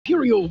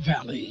Imperial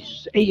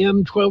Valley's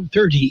AM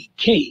 1230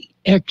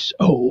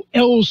 KXO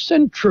El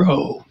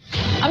Centro.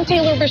 I'm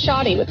Taylor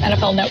Bishotti with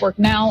NFL Network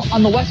Now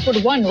on the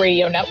Westwood One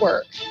Radio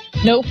Network.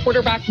 No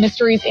quarterback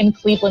mysteries in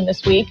Cleveland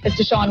this week, as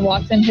Deshaun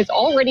Watson has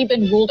already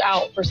been ruled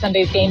out for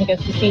Sunday's game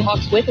against the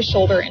Seahawks with a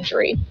shoulder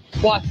injury.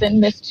 Watson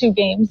missed 2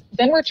 games,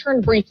 then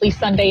returned briefly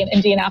Sunday in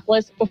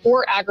Indianapolis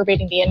before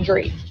aggravating the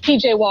injury.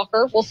 P.J.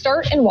 Walker will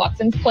start in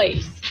Watson's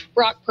place.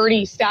 Brock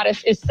Purdy's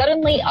status is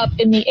suddenly up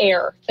in the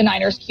air. The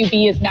Niners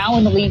QB is now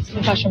in the league's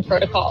concussion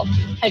protocol.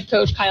 Head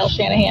coach Kyle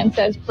Shanahan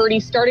says Purdy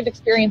started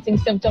experiencing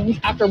symptoms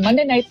after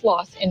Monday night's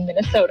loss in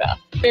Minnesota.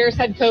 Bears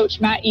head coach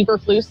Matt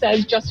Eberflus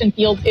says Justin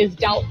Fields is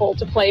doubtful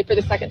to play for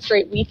the second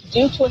straight week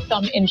due to a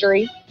thumb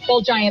injury,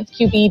 while Giants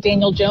QB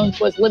Daniel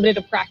Jones was limited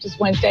to practice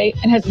Wednesday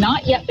and has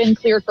not yet been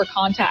cleared for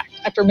contact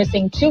after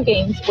missing 2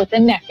 games with a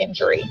neck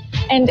injury.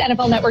 And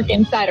NFL Network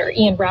insider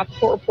Ian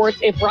Rappaport reports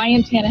if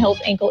Ryan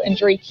Tannehill's ankle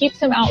injury keeps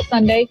him out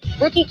Sunday,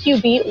 rookie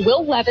QB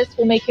Will Levis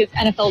will make his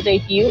NFL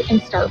debut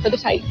and start for the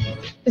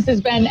Titans. This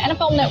has been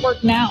NFL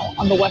Network Now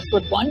on the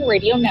Westwood One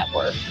Radio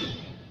Network.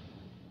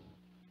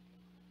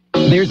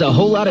 There's a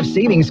whole lot of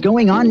savings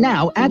going on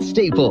now at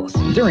Staples.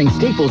 During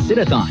Staples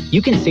Sit-a-thon,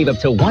 you can save up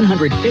to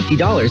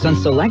 $150 on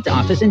select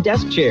office and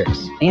desk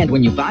chairs. And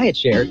when you buy a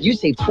chair, you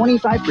save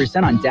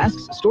 25% on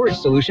desks, storage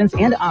solutions,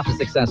 and office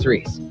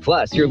accessories.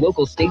 Plus, your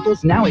local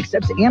Staples now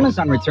accepts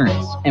Amazon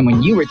returns. And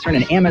when you return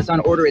an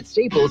Amazon order at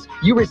Staples,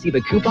 you receive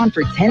a coupon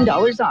for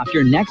 $10 off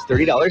your next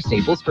 $30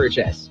 Staples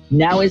purchase.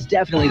 Now is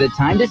definitely the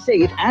time to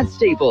save at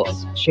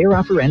Staples. Share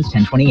offer ends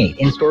 10/28.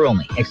 In-store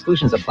only.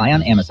 Exclusions apply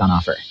on Amazon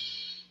offer.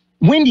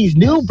 Wendy's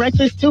new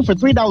breakfast 2 for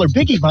 $3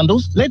 Biggie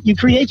bundles let you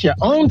create your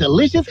own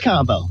delicious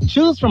combo.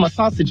 Choose from a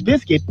sausage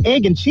biscuit,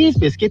 egg and cheese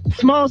biscuit,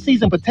 small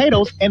seasoned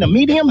potatoes, and a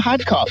medium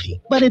hot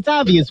coffee. But it's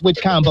obvious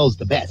which combo's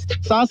the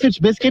best. Sausage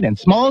biscuit and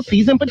small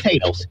seasoned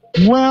potatoes.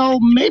 Well,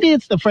 maybe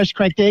it's the fresh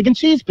cracked egg and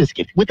cheese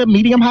biscuit with a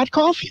medium hot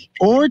coffee.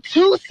 Or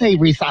 2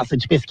 savory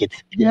sausage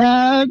biscuits.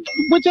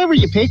 Whichever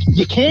you pick,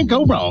 you can't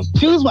go wrong.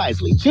 Choose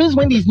wisely. Choose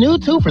Wendy's new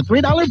 2 for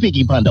 $3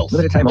 Biggie bundles.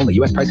 Limited time only.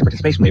 U.S. price and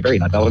participation may vary.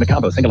 Not valid in a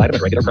combo. Single item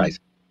at regular price.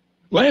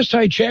 Last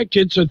I checked,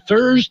 it's a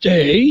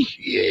Thursday.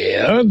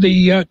 Yeah,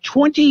 the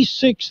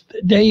 26th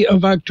day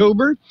of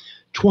October,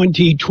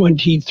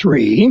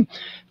 2023.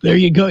 There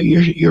you go.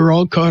 You're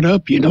all caught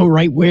up. You know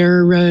right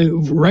where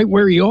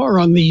you are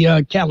on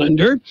the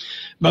calendar.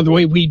 By the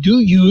way, we do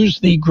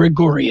use the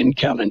Gregorian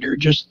calendar.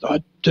 Just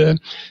thought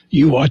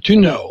you ought to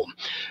know.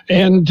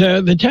 And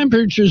the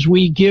temperatures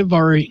we give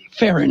are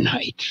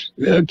Fahrenheit.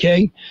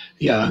 Okay,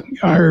 yeah.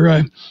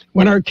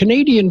 When our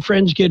Canadian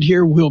friends get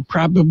here, we'll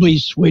probably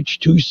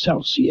switch to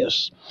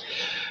Celsius.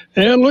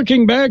 And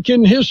looking back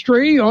in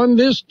history, on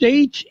this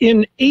date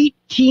in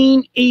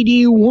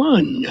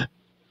 1881.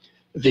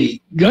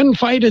 The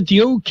gunfight at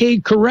the OK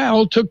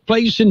Corral took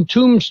place in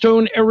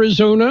Tombstone,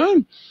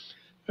 Arizona.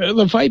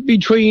 The fight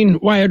between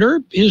Wyatt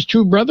Earp, his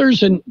 2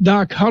 brothers, and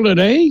Doc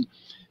Holliday.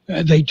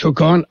 They took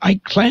on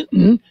Ike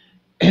Clanton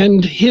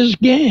and his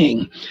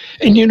gang.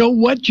 And you know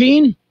what,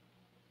 Gene?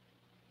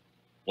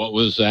 What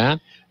was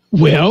that?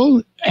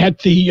 Well, at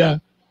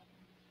the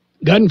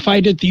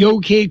gunfight at the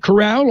OK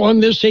Corral on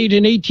this date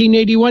in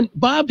 1881,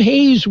 Bob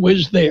Hayes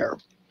was there.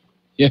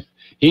 Yeah,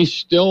 he's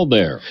still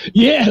there.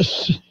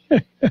 Yes.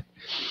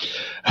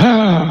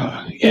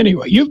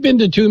 Anyway, you've been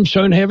to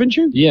Tombstone, haven't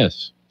you?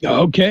 Yes.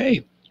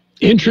 Okay.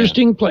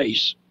 Interesting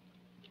place.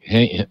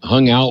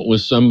 Hung out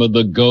with some of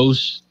the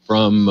ghosts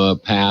from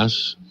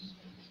Pass.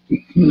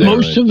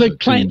 Most of the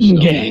Clanton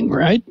gang,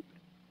 right?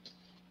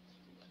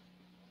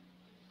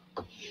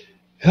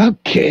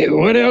 Okay,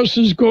 what else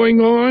is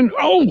going on?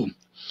 Oh,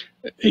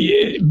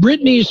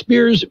 Britney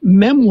Spears'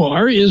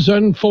 memoir is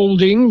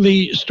unfolding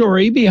the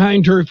story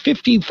behind her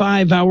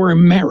 55-hour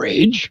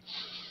marriage.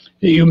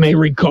 You may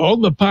recall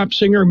the pop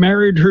singer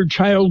married her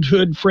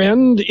childhood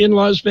friend in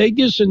Las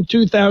Vegas in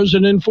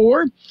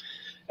 2004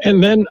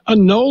 and then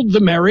annulled the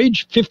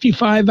marriage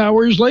 55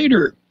 hours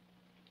later.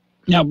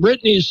 Now,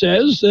 Britney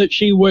says that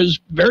she was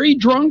very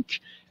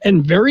drunk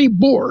and very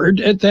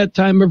bored at that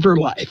time of her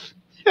life.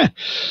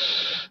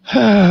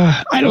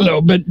 I don't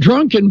know, but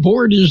drunk and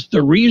bored is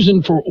the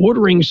reason for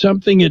ordering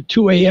something at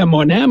 2 a.m.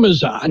 on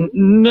Amazon,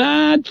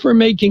 not for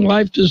making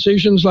life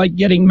decisions like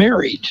getting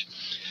married.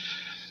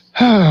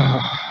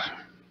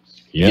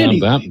 Yeah,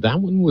 anyway. that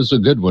one was a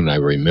good one. I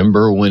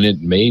remember when it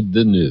made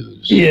the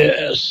news.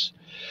 Yes.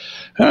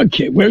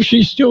 Okay, well,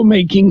 she's still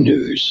making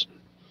news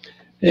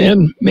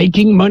and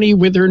making money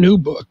with her new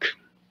book.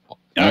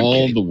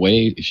 All the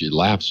way, she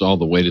laughs all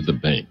the way to the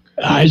bank.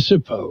 I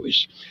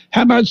suppose.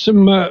 How about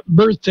some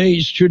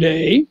birthdays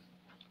today?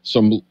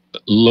 Some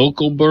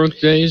local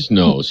birthdays?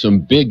 No,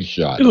 some big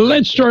shot.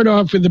 Let's start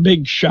off with the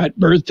big shot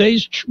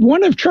birthdays.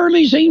 One of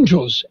Charlie's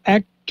Angels,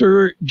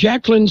 actor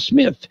Jacqueline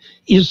Smith,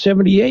 is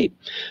 78.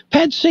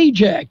 Pat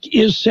Sajak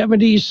is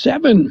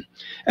 77.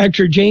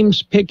 Actor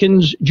James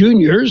Pickens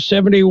Jr.,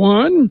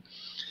 71.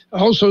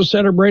 Also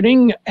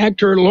celebrating,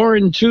 actor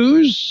Lauren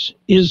Tews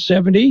is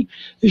 70.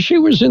 She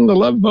was in The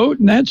Love Boat,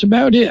 and that's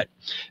about it.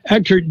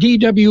 Actor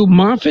D.W.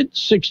 Moffat,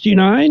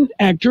 69.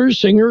 Actor,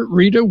 singer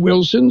Rita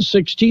Wilson,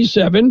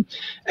 67.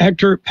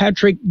 Actor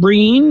Patrick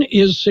Breen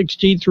is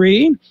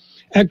 63.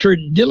 Actor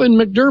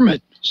Dylan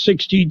McDermott,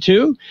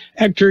 62.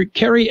 Actor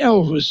Carrie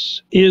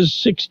Elvis is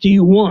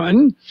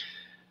 61.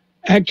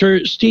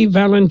 Actor Steve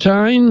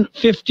Valentine,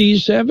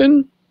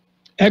 57.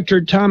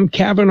 Actor Tom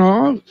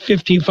Cavanaugh,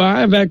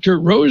 55. Actor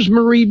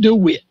Rosemary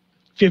DeWitt,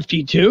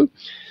 52.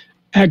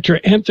 Actor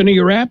Anthony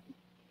Rapp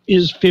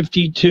is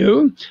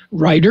 52.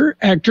 Writer,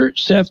 actor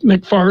Seth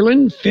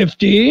MacFarlane,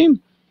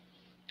 50.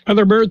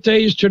 Other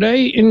birthdays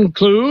today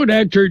include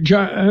actor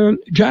John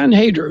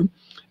Hader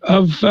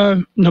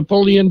of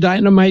Napoleon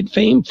Dynamite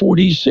fame,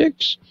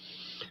 46.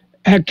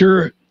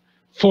 Actor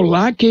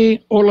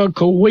Folake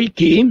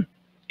Olakowicki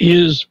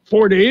is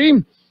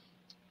 40.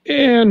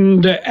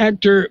 And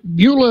actor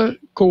Beulah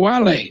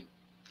Kowale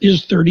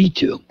is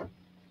 32.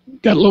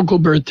 Got local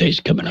birthdays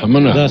coming up.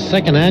 The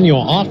second annual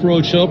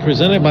off-road show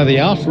presented by the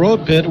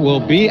Off-Road Pit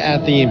will be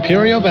at the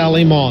Imperial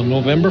Valley Mall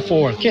November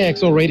 4th.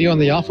 Kxo Radio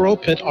and the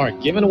Off-Road Pit are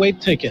giving away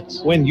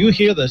tickets. When you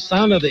hear the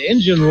sound of the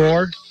engine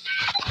roar,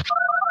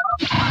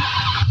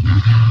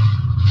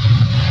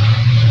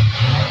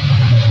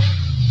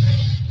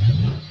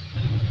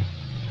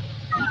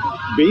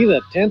 be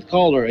the 10th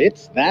caller.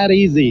 It's that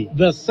easy.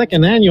 The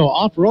second annual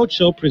off-road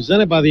show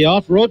presented by the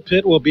Off-Road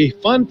Pit will be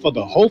fun for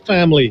the whole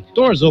family.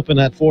 Doors open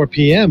at 4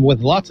 p.m. with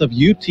lots of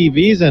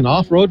UTVs and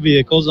off-road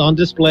vehicles on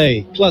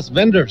display. Plus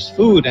vendors,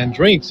 food, and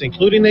drinks,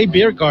 including a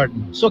beer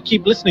garden. So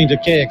keep listening to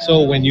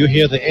KXO when you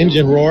hear the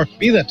engine roar.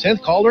 Be the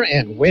 10th caller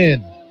and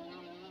win.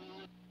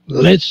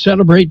 Let's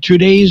celebrate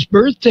today's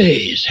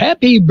birthdays.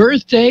 Happy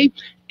birthday,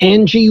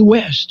 Angie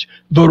West,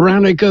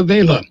 Veronica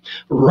Vela,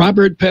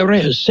 Robert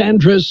Perez,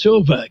 Sandra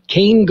Silva,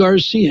 Kane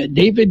Garcia,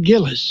 David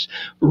Gillis,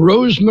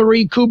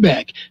 Rosemary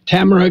Kubek,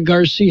 Tamara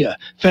Garcia,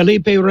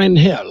 Felipe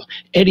Rangel,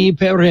 Eddie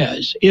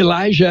Perez,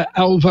 Elijah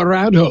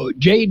Alvarado,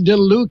 Jay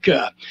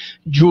DeLuca,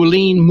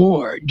 Julene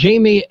Moore,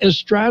 Jamie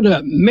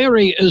Estrada,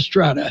 Mary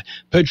Estrada,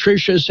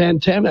 Patricia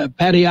Santana,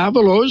 Patty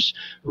Avalos,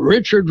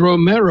 Richard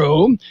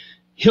Romero,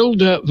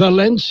 Hilda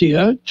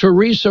Valencia,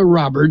 Teresa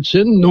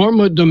Robertson,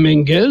 Norma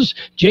Dominguez,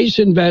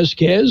 Jason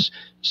Vasquez,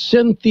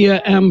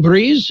 Cynthia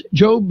Ambrise,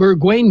 Joe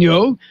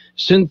Burgueño,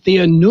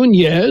 Cynthia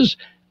Nunez,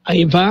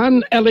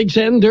 Ivan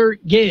Alexander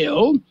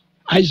Gale,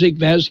 Isaac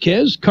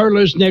Vasquez,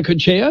 Carlos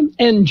Necochea,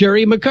 and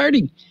Jerry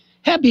McCarty.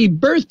 Happy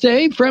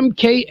birthday from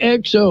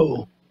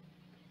KXO.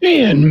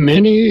 And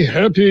many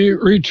happy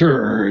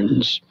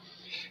returns.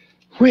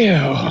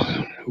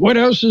 Well, what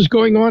else is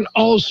going on?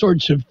 All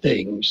sorts of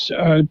things.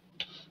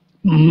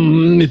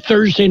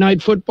 Thursday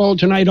night football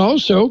tonight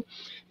also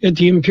at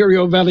the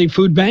Imperial Valley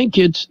Food Bank.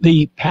 It's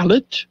the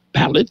Pallet.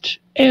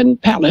 And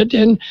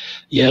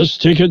yes,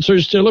 tickets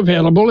are still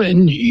available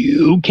and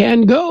you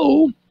can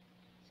go. A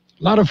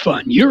lot of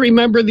fun. You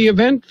remember the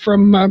event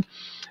from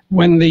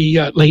when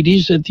the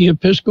ladies at the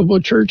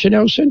Episcopal Church in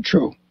El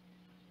Centro?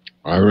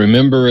 I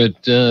remember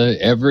it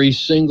every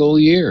single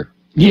year.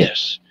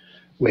 Yes.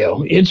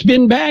 Well, it's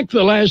been back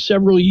the last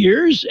several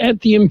years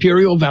at the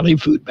Imperial Valley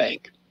Food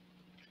Bank.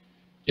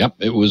 Yep,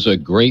 it was a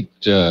great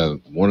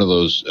one of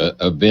those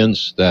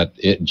events that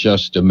it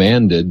just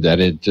demanded that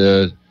it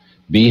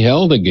be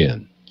held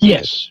again.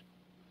 Yes.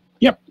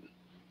 Yep.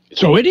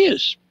 So it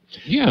is.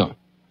 Yeah.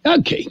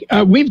 Okay,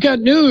 we've got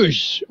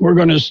news. We're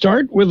going to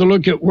start with a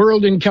look at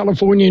World and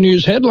California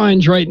news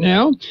headlines right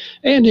now,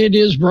 and it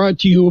is brought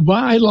to you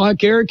by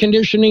Lock Air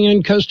Conditioning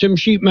and Custom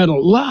Sheet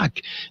Metal. Lock,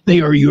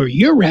 they are your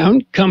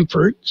year-round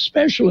comfort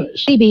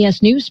specialist.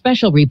 CBS News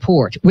special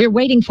report. We're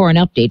waiting for an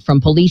update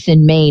from police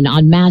in Maine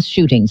on mass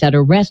shootings at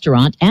a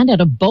restaurant and at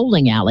a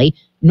bowling alley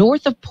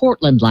north of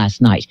Portland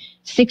last night.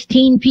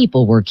 16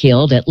 people were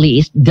killed, at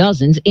least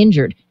dozens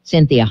injured.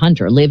 Cynthia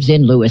Hunter lives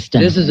in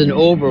Lewiston. This is an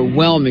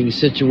overwhelming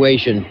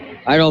situation.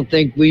 I don't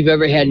think we've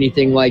ever had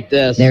anything like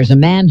this. There's a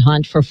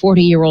manhunt for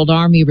 40-year-old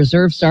Army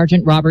Reserve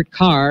Sergeant Robert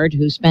Card,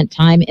 who spent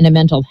time in a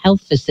mental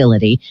health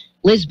facility.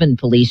 Lisbon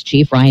Police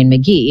Chief Ryan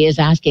McGee is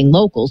asking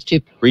locals to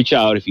reach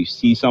out if you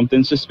see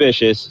something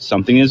suspicious,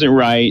 something isn't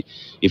right.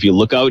 If you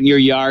look out in your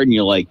yard and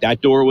you're like,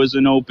 that door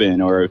wasn't open,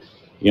 or,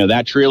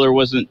 that trailer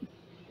wasn't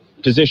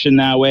positioned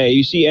that way.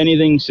 You see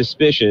anything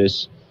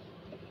suspicious,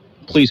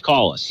 please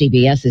call us.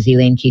 CBS's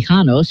Elaine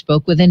Quijano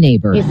spoke with a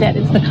neighbor. He said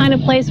it's the kind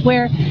of place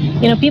where,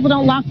 people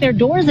don't lock their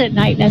doors at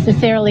night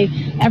necessarily.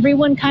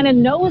 Everyone kind of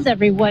knows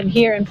everyone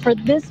here. And for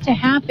this to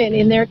happen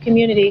in their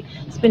community,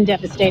 it's been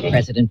devastating.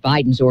 President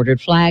Biden's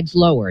ordered flags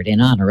lowered in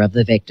honor of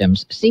the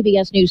victims.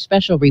 CBS News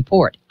special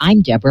report.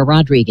 I'm Deborah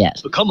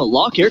Rodriguez. Become a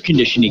Lock Air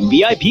Conditioning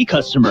VIP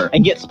customer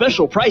and get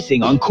special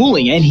pricing on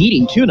cooling and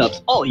heating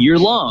tune-ups all year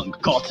long.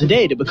 Call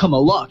today to become a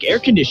Lock Air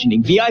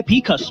Conditioning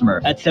VIP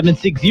customer at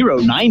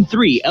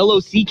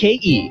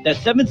 760-93-LOCKE. That's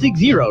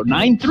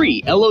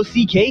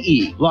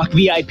 760-93-LOCKE. Lock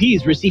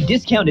VIPs receive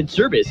discounted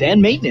service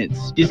and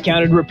maintenance,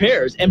 discounted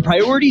repairs, and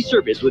priority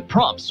service with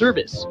prompt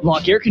service.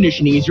 Lock Air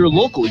Conditioning is your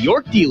local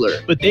York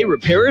dealer, but they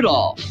repair it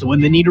all. So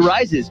when the need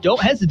arises,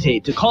 don't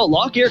hesitate to call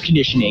Lock Air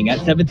Conditioning at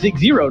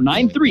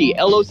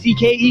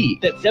 760-93-LOCKE.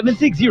 That's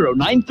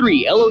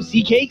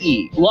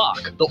 760-93-LOCKE.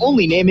 Lock, the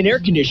only name in air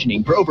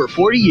conditioning for over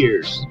 40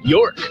 years.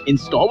 York,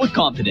 install with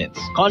confidence.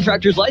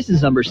 Contractor's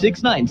license number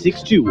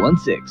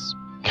 696216.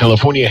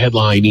 California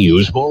headline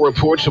news. More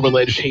reports of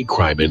alleged hate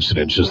crime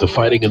incidents as the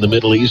fighting in the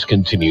Middle East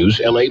continues.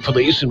 LA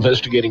police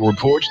investigating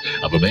reports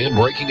of a man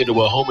breaking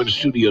into a home in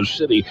Studio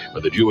City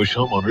where the Jewish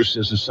homeowner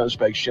says the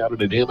suspect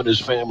shouted at him and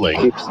his family.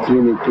 Keep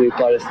screaming, pray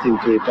Palestine,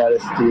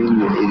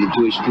 the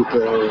Jewish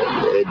people,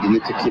 they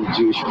need to kill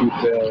Jewish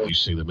people. Police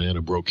say the man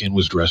who broke in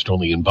was dressed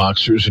only in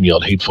boxers and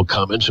yelled hateful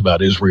comments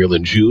about Israel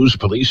and Jews.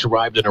 Police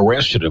arrived and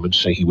arrested him and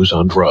say he was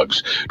on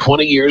drugs.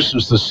 20 years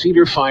since the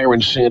Cedar fire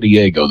in San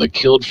Diego that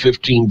killed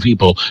 15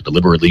 people,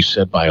 deliberately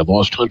set by a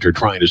lost hunter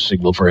trying to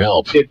signal for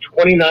help. Did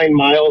 29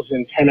 miles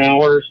in 10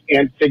 hours,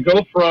 and to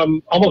go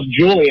from almost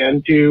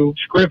Julian to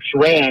Scripps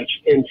Ranch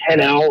in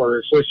 10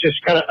 hours was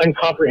just kind of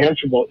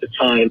incomprehensible at the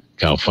time.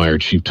 Cal Fire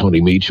Chief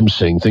Tony Meacham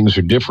saying things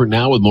are different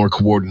now with more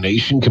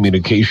coordination,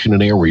 communication,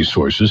 and air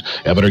resources.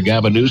 Governor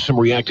Gavin Newsom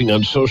reacting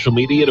on social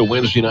media to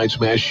Wednesday night's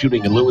mass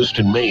shooting in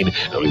Lewiston, Maine,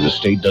 noting the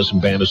state doesn't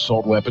ban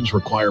assault weapons,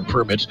 require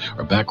permits,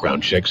 or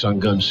background checks on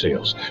gun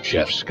sales.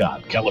 Chef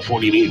Scott,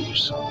 California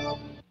News.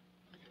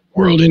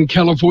 World in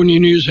California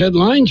News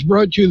headlines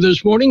brought to you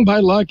this morning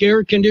by Lock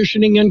Air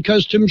Conditioning and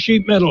Custom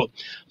Sheet Metal.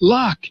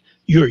 Lock,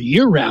 your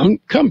year-round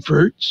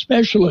comfort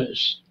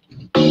specialist.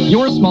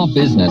 Your small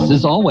business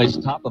is always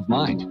top of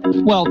mind.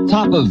 Well,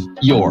 top of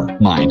your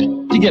mind.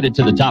 To get it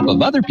to the top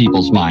of other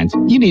people's minds,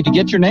 you need to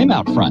get your name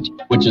out front,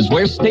 which is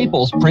where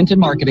Staples Print and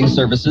Marketing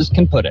Services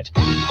can put it.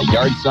 A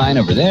yard sign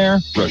over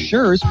there,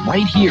 brochures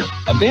right here,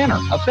 a banner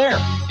up there.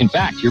 In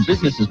fact, your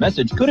business's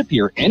message could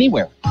appear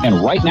anywhere.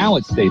 And right now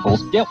at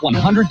Staples, get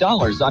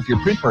 $100 off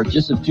your print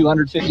purchase of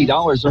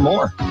 $250 or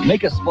more.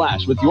 Make a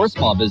splash with your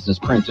small business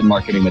print and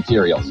marketing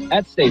materials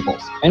at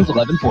Staples. Ends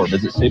 11/4.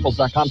 Visit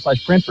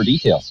staples.com/print for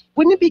details.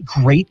 Wouldn't it be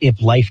great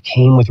if life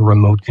came with a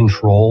remote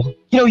control?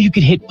 You know, you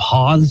could hit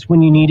pause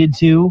when you needed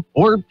to,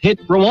 or hit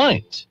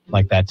rewind,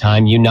 like that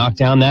time you knocked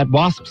down that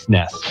wasp's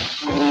nest.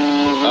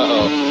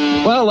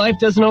 Uh-oh. Well, life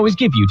doesn't always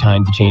give you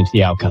time to change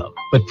the outcome,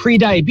 but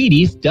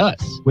prediabetes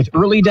does. With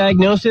early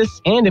diagnosis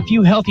and a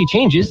few healthy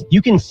changes,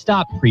 you can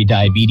stop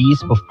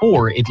prediabetes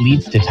before it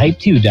leads to type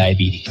 2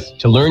 diabetes.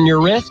 To learn your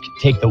risk,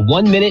 take the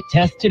 1-minute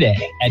test today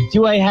at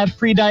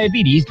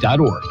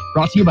doihaveprediabetes.org.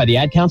 Brought to you by the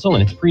Ad Council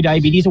and its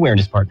prediabetes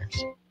awareness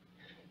partners.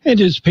 And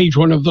it's page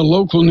one of the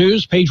local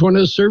news, page one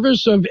of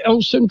service of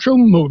El Centro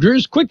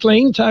Motors, Quick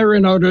Lane Tire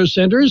and Auto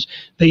Centers.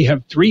 They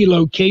have 3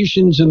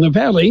 locations in the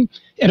valley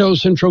at El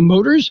Centro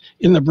Motors,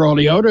 in the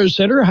Brawley Auto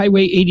Center,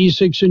 Highway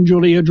 86 and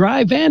Julia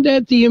Drive, and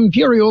at the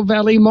Imperial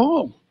Valley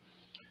Mall.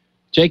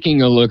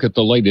 Taking a look at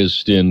the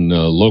latest in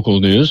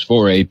local news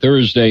for a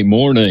Thursday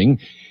morning,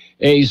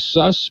 a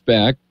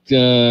suspect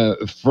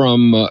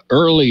from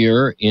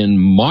earlier in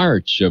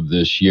March of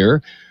this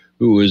year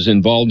who was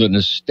involved in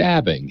a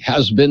stabbing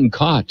has been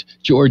caught.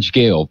 George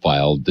Gale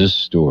filed this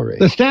story.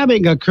 The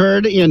stabbing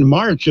occurred in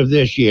March of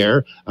this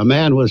year. A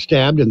man was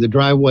stabbed in the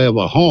driveway of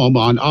a home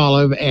on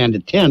Olive and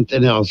 10th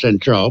in El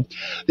Centro.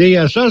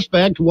 The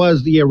suspect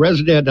was the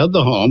resident of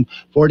the home,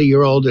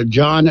 40-year-old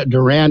John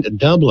Durant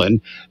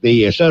Dublin.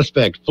 The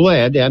suspect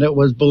fled, and it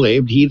was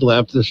believed he'd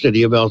left the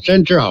city of El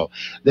Centro.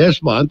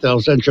 This month,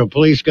 El Centro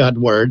police got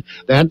word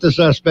that the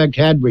suspect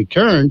had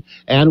returned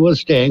and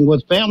was staying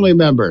with family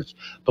members.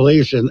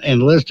 Police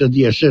enlisted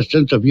the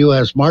assistance of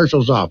U.S.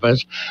 Marshal's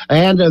Office,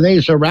 and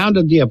they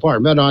surrounded the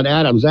apartment on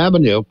Adams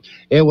Avenue.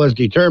 It was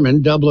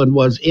determined Dublin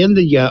was in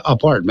the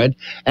apartment.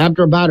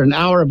 After about an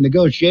hour of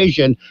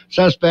negotiation,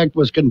 suspect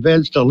was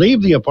convinced to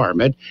leave the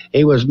apartment.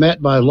 He was met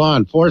by law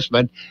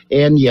enforcement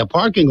in the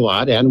parking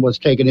lot and was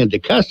taken into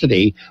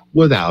custody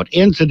without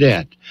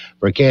incident.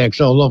 For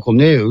KXO Local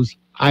News,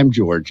 I'm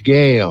George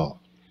Gale.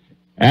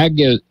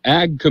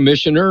 Ag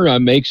Commissioner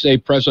makes a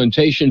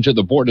presentation to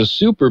the Board of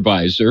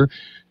Supervisor.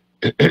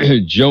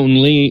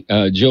 Jolene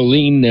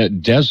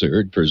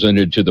Desert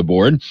presented to the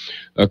board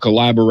a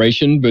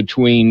collaboration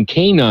between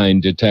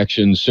Canine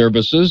Detection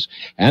Services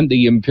and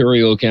the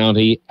Imperial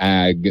County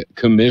Ag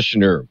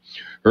Commissioner.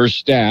 Her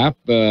staff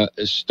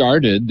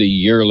started the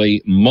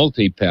yearly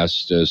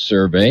multi-pest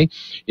survey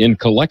in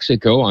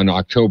Calexico on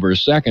October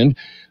 2nd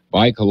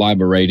by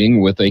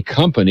collaborating with a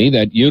company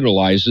that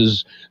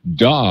utilizes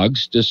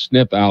dogs to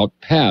sniff out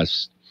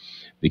pests.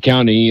 The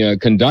county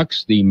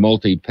conducts the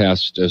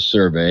multi-pest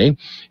survey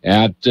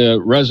at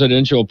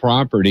residential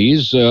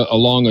properties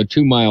along a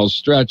 2-mile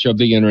stretch of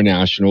the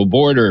international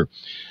border.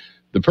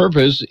 The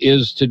purpose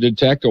is to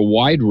detect a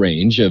wide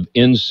range of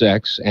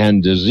insects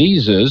and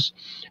diseases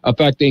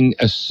affecting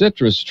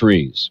citrus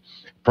trees.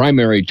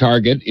 Primary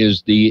target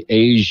is the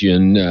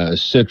Asian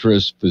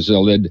citrus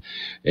facilid,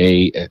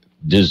 a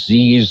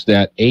disease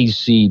that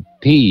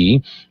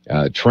ACP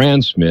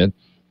transmits.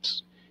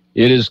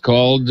 It is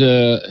called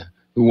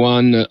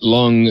Huan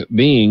Long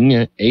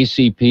Bing,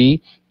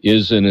 ACP,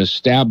 is an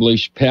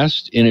established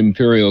pest in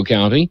Imperial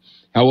County.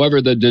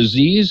 However, the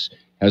disease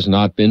has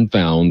not been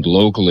found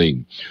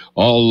locally.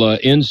 All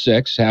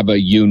insects have a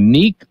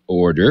unique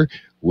odor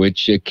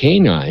which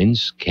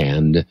canines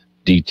can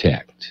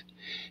detect.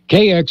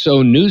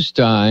 KXO News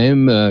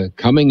Time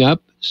coming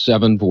up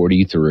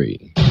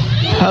 7:43.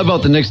 How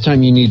about the next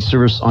time you need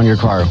service on your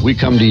car? We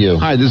come to you.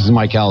 Hi, this is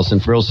Mike Allison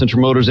for Real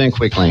Central Motors and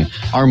Quick Lane.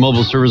 Our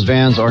mobile service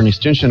vans are an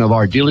extension of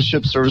our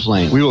dealership service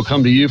lane. We will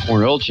come to you for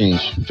an oil change,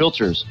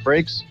 filters,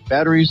 brakes,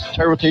 batteries,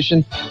 tire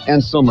rotation,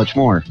 and so much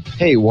more.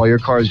 Hey, while your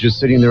car is just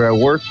sitting there at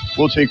work,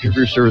 we'll take care of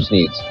your service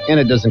needs, and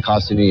it doesn't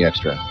cost any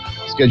extra.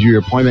 Schedule your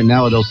appointment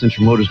now at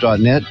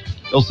elcentralmotors.net.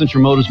 El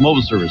Central Motors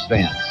Mobile Service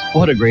Vans.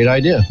 What a great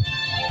idea.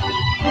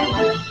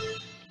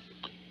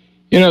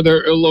 In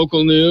other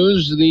local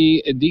news,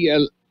 the Dia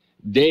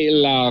de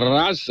la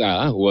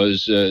Raza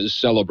was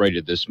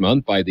celebrated this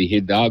month by the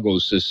Hidalgo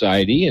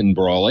Society in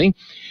Brawley.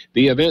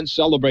 The event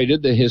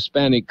celebrated the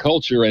Hispanic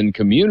culture and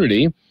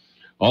community.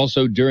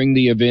 Also during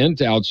the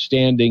event,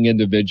 outstanding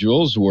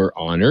individuals were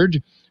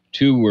honored.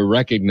 2 were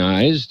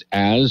recognized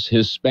as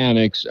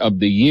Hispanics of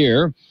the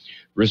Year.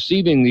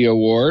 Receiving the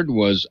award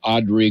was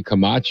Audrey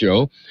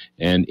Camacho,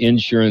 an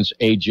insurance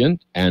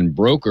agent and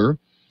broker.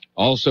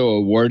 Also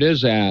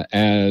awarded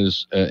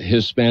as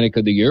Hispanic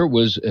of the Year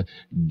was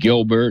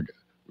Gilbert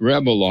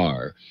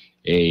Revelar,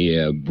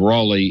 a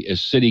Brawley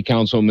City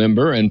Council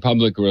member and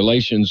public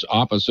relations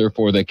officer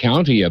for the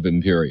County of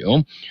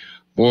Imperial.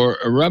 For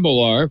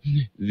Revelar,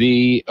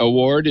 the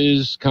award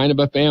is kind of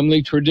a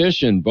family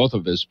tradition. Both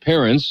of his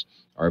parents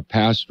are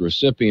past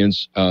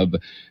recipients of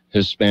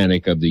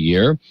Hispanic of the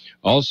Year.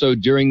 Also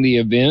during the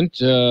event,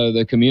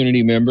 the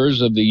community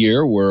members of the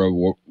year were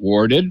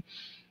awarded.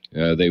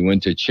 They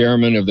went to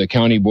Chairman of the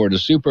County Board of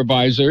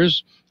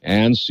Supervisors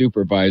and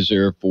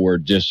Supervisor for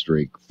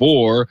District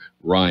 4,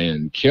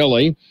 Ryan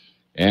Kelly,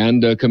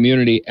 and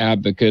Community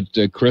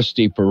Advocate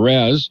Christy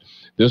Perez.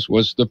 This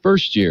was the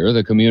first year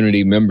the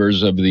Community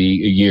Members of the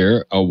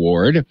Year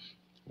Award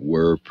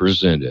were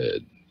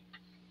presented.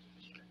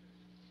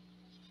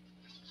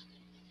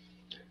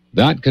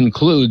 That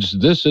concludes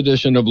this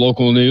edition of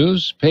Local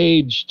News.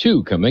 Page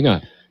 2 coming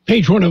up.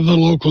 Page 1 of the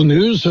local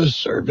news, a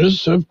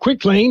service of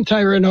Quick Lane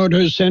Tire and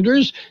Auto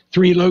Centers,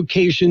 3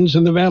 locations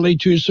in the valley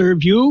to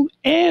serve you,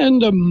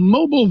 and a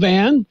mobile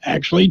van,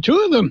 actually 2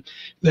 of them.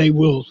 They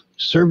will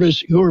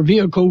service your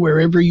vehicle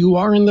wherever you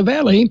are in the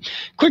valley.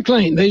 Quick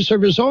Lane, they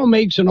service all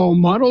makes and all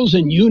models,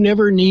 and you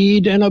never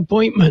need an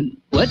appointment.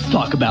 Let's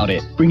talk about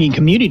it. Bringing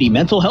community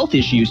mental health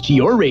issues to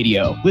your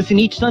radio. Listen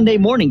each Sunday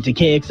morning to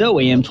KXO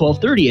AM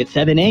 1230 at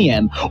 7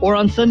 a.m. or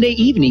on Sunday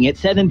evening at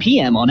 7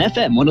 p.m. on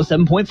FM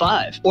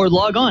 107.5. Or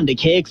log on to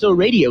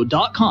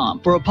kxoradio.com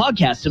for a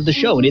podcast of the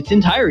show in its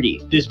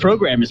entirety. This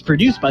program is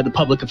produced by the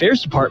Public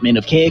Affairs Department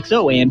of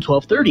KXO AM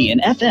 1230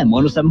 and FM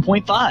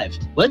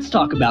 107.5. Let's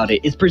Talk About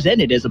It is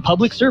presented as a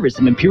public service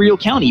of Imperial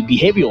County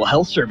Behavioral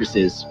Health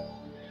Services.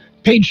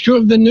 Page 2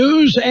 of the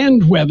news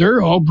and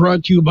weather, all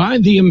brought to you by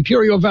the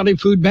Imperial Valley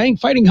Food Bank,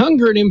 fighting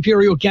hunger in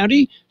Imperial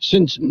County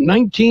since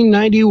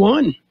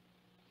 1991.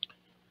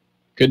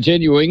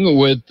 Continuing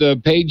with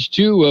page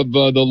 2 of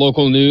the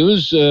local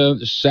news,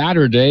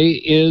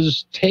 Saturday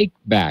is Take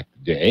Back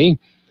Day.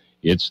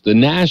 It's the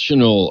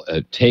National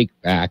Take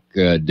Back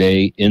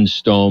Day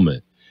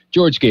installment.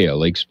 George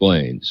Gale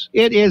explains.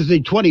 It is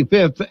the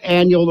 25th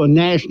annual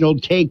National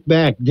Take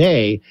Back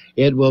Day.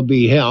 It will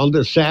be held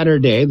this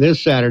Saturday.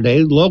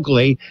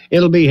 Locally,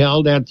 it'll be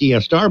held at the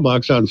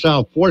Starbucks on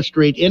South 4th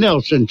Street in El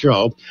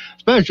Centro.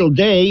 Special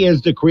day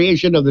is the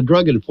creation of the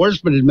Drug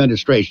Enforcement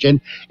Administration.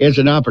 It's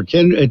an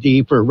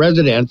opportunity for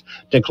residents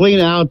to clean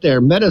out their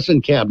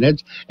medicine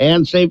cabinets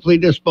and safely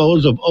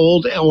dispose of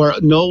old or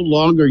no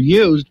longer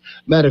used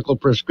medical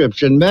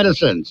prescription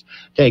medicines.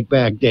 Take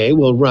Back Day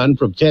will run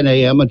from 10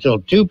 a.m. until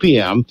 2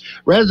 p.m.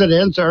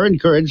 Residents are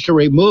encouraged to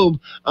remove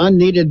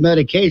unneeded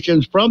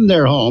medications from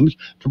their homes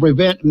to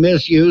prevent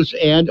misuse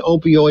and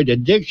opioid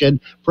addiction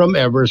from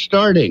ever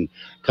starting.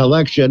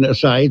 Collection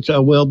sites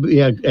will be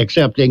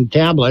accepting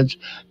tablets,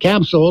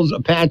 capsules,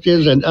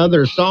 patches, and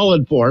other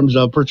solid forms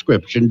of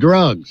prescription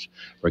drugs.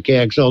 For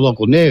KXO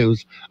Local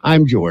News,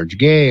 I'm George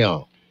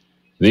Gale.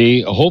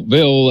 The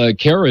Hopeville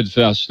Carrot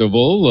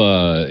Festival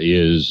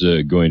is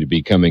going to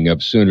be coming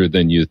up sooner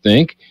than you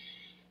think.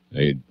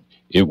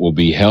 It will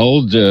be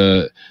held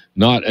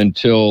not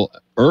until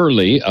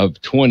early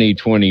of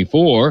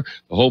 2024.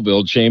 The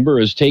Hopeville Chamber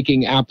is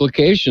taking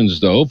applications,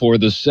 though, for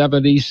the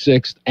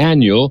 76th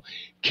annual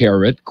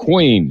Carrot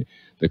Queen.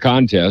 The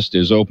contest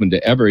is open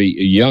to every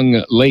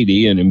young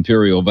lady in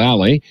Imperial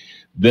Valley.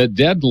 The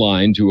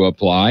deadline to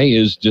apply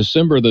is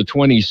December the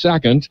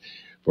 22nd.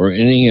 For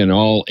any and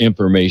all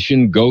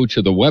information, go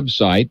to the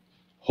website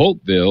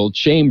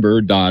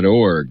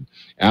hopevillechamber.org.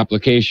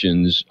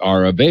 Applications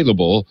are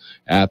available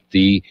at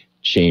the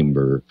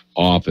Chamber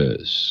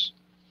office.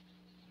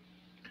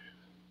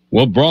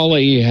 Well,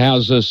 Brawley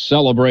has a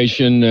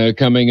celebration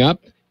coming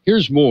up.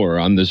 Here's more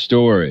on the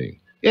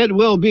story. It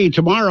will be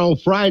tomorrow,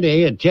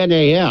 Friday at 10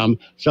 a.m.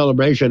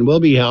 Celebration will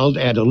be held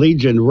at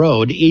Legion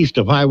Road, east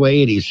of Highway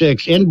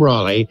 86 in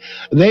Brawley.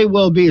 They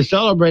will be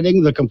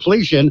celebrating the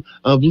completion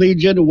of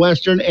Legion,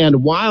 Western,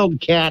 and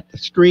Wildcat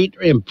Street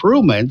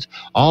improvements.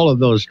 All of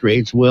those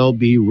streets will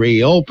be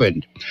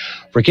reopened.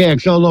 For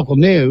KXO Local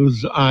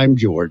News, I'm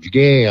George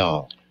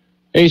Gale.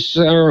 A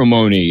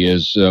ceremony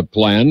is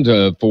planned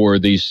for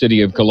the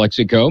city of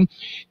Calexico.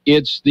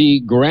 It's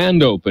the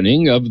grand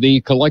opening of the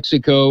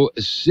Calexico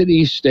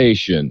City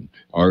Station,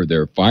 or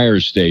their fire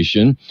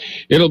station.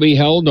 It'll be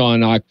held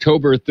on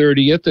October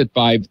 30th at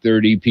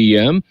 5:30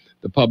 p.m.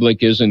 The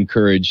public is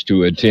encouraged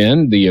to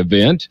attend the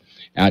event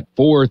at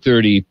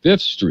 430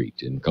 5th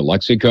Street in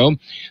Calexico.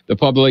 The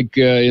public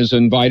is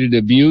invited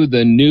to view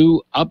the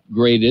new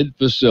upgraded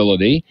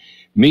facility,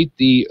 meet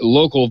the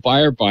local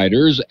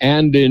firefighters,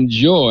 and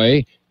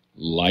enjoy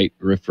light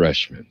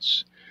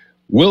refreshments.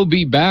 We'll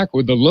be back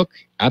with a look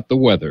at the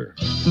weather.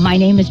 My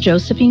name is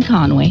Josephine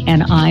Conway,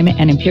 and I'm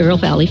an Imperial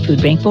Valley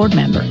Food Bank board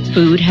member.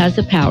 Food has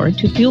the power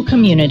to fuel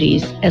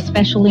communities,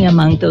 especially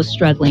among those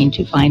struggling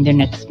to find their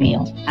next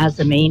meal. As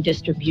the main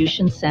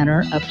distribution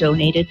center of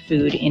donated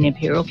food in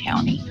Imperial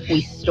County,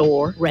 we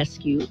store,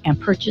 rescue, and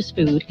purchase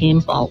food in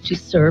bulk to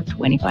serve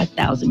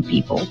 25,000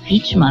 people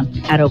each month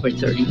at over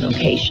 30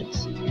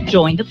 locations.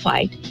 Join the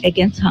fight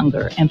against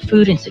hunger and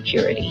food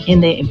insecurity in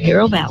the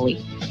Imperial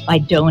Valley by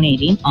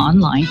donating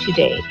online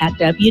today at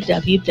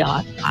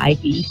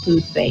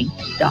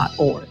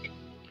www.ivfoodbank.org.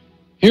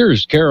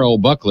 Here's Carroll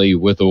Buckley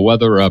with a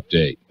weather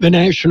update. The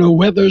National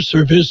Weather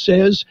Service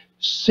says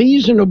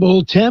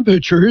seasonable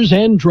temperatures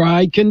and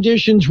dry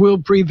conditions will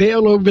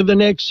prevail over the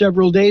next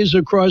several days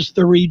across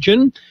the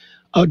region.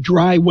 A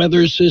dry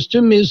weather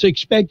system is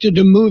expected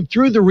to move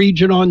through the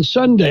region on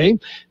Sunday.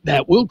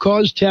 That will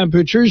cause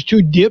temperatures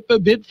to dip a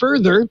bit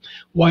further,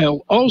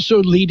 while also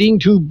leading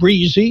to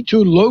breezy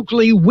to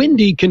locally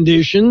windy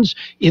conditions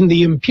in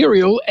the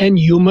Imperial and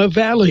Yuma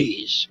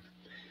valleys.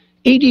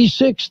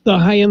 86 the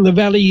high in the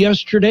valley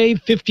yesterday,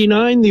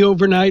 59 the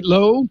overnight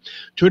low.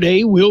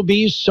 Today will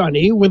be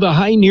sunny with a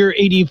high near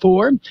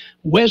 84.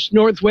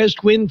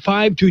 West-northwest wind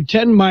 5 to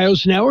 10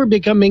 miles an hour,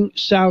 becoming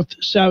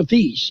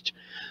south-southeast.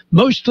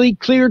 Mostly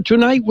clear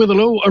tonight with a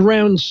low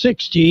around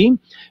 60.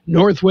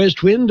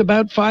 Northwest wind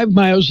about 5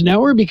 miles an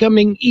hour,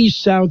 becoming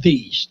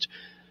east-southeast.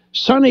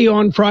 Sunny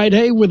on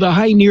Friday with a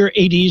high near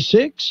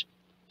 86.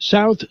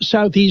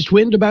 South-southeast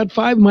wind about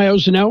 5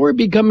 miles an hour,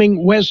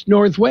 becoming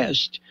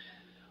west-northwest.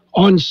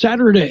 On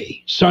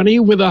Saturday, sunny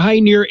with a high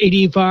near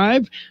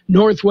 85.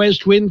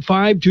 Northwest wind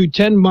 5 to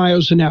 10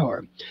 miles an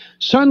hour.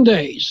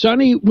 Sunday,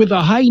 sunny with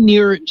a high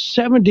near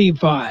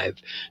 75.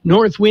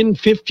 North wind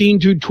 15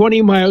 to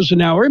 20 miles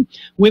an hour,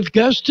 with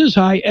gusts as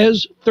high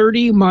as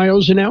 30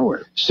 miles an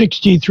hour.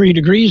 63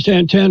 degrees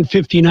downtown,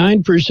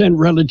 59%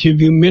 relative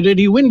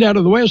humidity. Wind out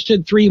of the west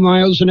at 3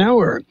 miles an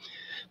hour.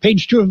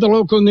 Page 2 of the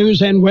local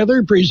news and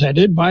weather,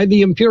 presented by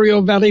the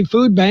Imperial Valley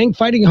Food Bank,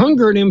 fighting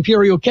hunger in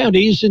Imperial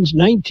County since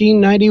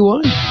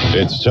 1991.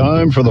 It's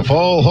time for the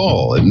Fall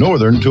Haul at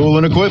Northern Tool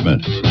and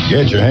Equipment.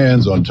 Get your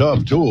hands on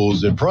tough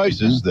tools at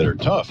prices that are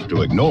tough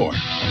to ignore.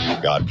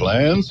 Got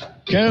plans?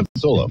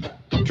 Cancel them.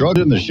 Truck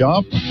in the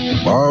shop?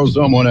 Borrow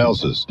someone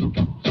else's.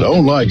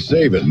 Don't like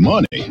saving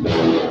money?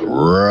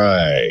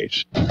 Right.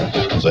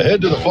 So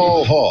head to the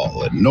Fall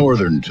Haul at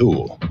Northern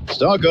Tool.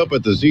 Stock up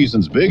at the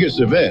season's biggest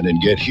event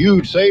and get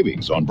huge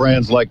savings on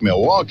brands like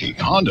Milwaukee,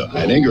 Honda,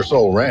 and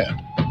Ingersoll Rand.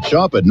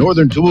 Shop at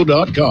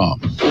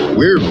northerntool.com.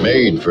 We're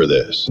made for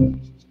this.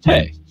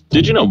 Hey,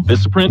 did you know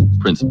Vistaprint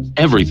prints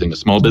everything a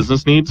small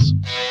business needs?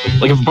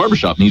 Like if a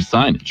barbershop needs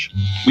signage,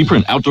 we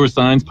print outdoor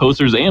signs,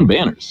 posters, and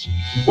banners.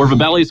 Or if a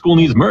ballet school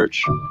needs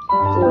merch,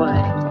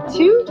 1,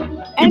 2,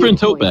 we print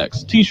tote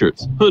bags,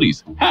 t-shirts,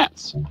 hoodies,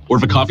 hats. Or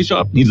if a coffee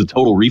shop needs a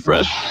total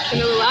refresh,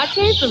 vanilla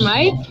latte for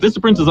Mike.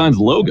 Vistaprint designs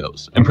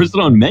logos and prints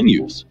it on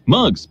menus,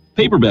 mugs,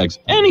 paper bags,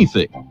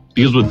 anything.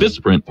 Because with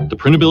Vistaprint, the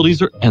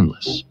printabilities are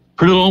endless.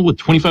 Print it all with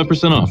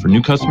 25% off for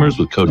new customers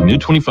with code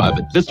NEW25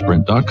 at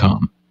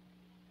Vistaprint.com.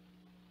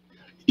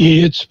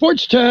 It's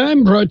sports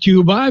time, brought to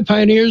you by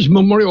Pioneers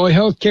Memorial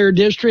Healthcare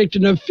District,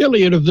 an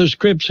affiliate of the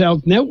Scripps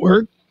Health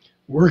Network,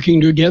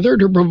 working together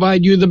to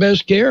provide you the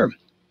best care.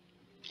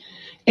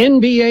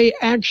 NBA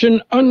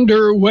action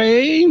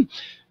underway,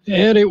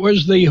 and it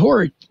was the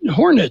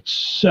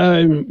Hornets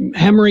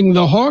hammering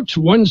the Hawks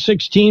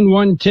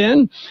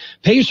 116-110.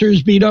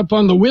 Pacers beat up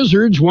on the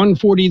Wizards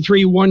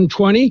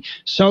 143-120.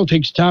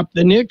 Celtics topped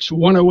the Knicks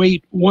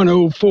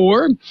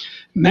 108-104.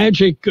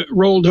 Magic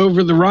rolled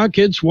over the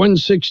Rockets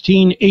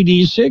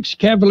 116-86.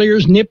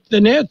 Cavaliers nipped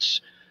the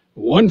Nets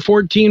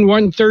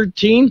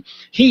 114-113.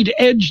 Heat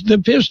edged the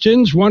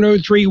Pistons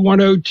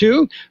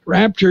 103-102.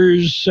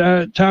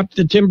 Raptors topped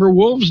the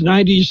Timberwolves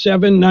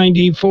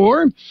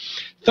 97-94.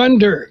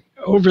 Thunder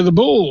over the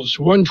Bulls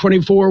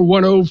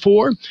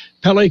 124-104.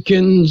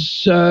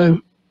 Pelicans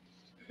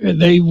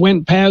They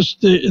went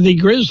past the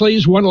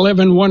Grizzlies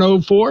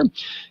 111-104.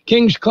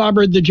 Kings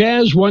clobbered the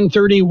Jazz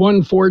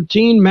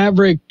 130-114.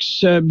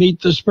 Mavericks beat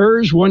the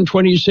Spurs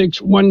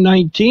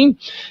 126-119.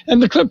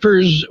 And the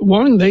Clippers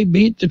won. They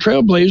beat the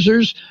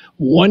Trailblazers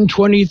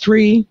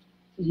 123-111.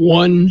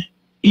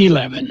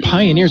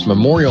 Pioneers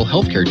Memorial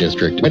Healthcare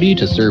District, ready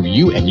to serve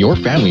you and your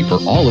family for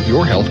all of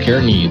your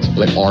healthcare needs.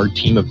 Let our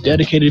team of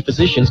dedicated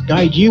physicians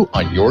guide you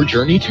on your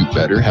journey to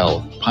better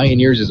health.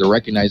 Pioneers is a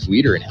recognized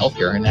leader in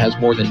healthcare and has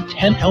more than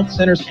 10 health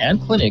centers and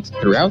clinics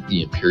throughout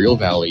the Imperial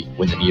Valley.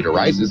 When the need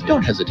arises,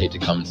 don't hesitate to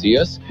come and see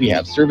us. We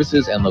have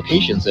services and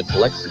locations at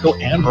Calexico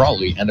and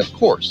Raleigh, and of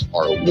course,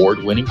 our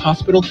award-winning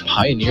hospital,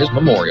 Pioneers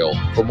Memorial.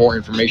 For more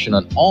information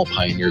on all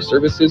Pioneer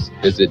services,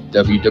 visit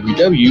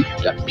www.pmhd.org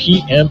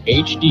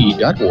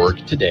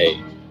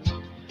today.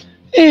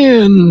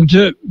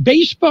 And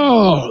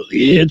baseball,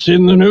 it's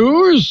in the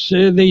news.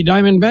 The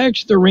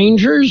Diamondbacks, the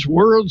Rangers,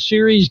 World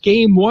Series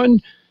Game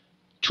 1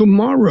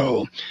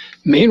 tomorrow.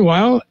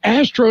 Meanwhile,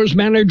 Astros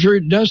manager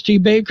Dusty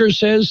Baker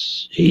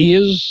says he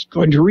is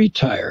going to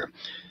retire.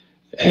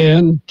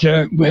 And,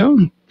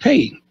 well,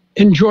 hey,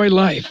 enjoy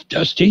life,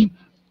 Dusty.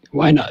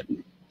 Why not?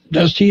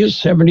 Dusty is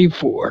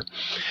 74.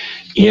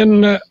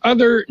 In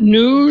other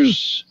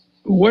news,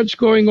 what's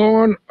going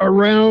on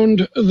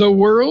around the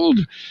world?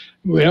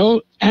 Well,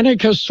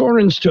 Annika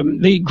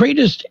Sorenstam, the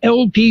greatest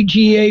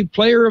LPGA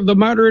player of the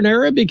modern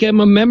era,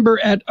 became a member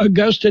at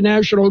Augusta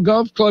National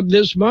Golf Club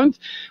this month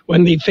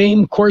when the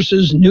famed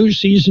course's new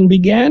season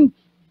began.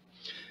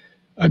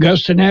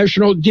 Augusta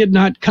National did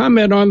not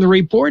comment on the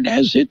report,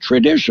 as it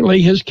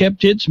traditionally has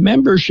kept its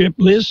membership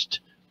list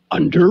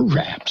under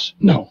wraps.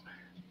 No,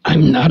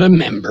 I'm not a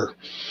member.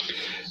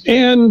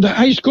 And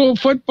high school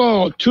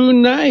football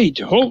tonight,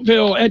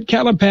 Holtville at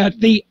Calapat,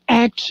 the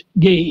Axe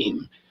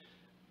game.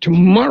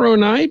 Tomorrow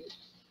night,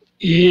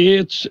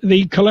 it's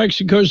the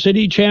Calexico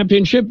City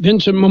Championship,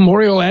 Vincent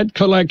Memorial at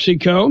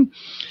Calexico.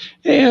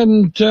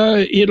 And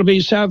it'll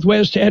be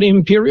Southwest at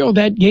Imperial.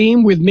 That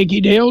game with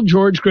Mickey Dale,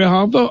 George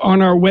Grijalva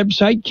on our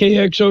website,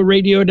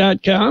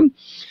 kxoradio.com.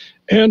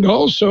 And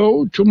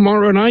also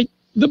tomorrow night,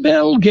 the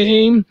Bell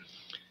game.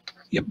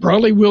 You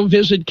probably will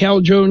visit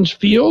Cal Jones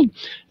Field.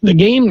 The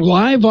game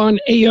live on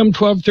AM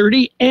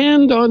 1230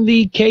 and on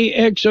the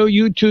KXO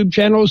YouTube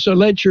channel, so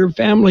let your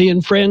family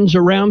and friends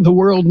around the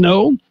world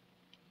know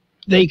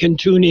they can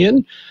tune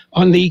in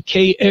on the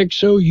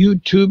KXO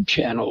YouTube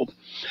channel.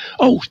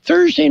 Oh,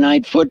 Thursday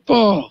night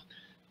football.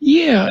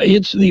 Yeah,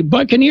 it's the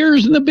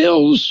Buccaneers and the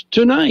Bills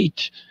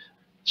tonight,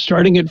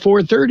 starting at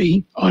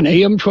 4:30 on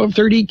AM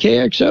 1230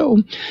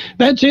 KXO.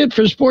 That's it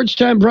for Sports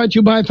Time, brought to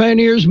you by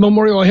Pioneers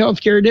Memorial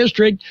Healthcare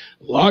District.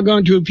 Log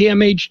on to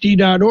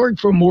pmhd.org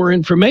for more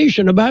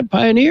information about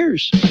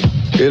Pioneers.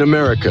 In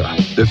America,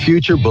 the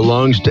future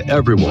belongs to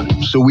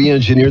everyone, so we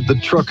engineered the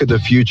truck of the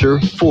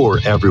future for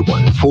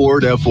everyone.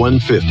 Ford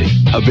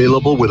F-150,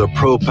 available with a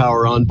Pro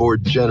Power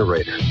onboard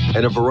generator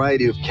and a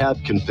variety of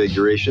cab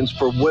configurations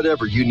for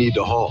whatever you need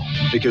to haul.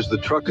 Because the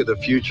truck of the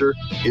future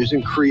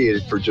isn't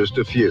created for just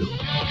a few.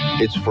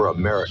 It's for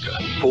America.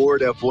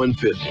 Ford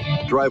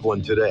F-150. Drive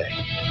one today.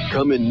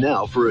 Come in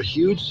now for a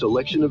huge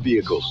selection of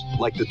vehicles,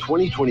 like the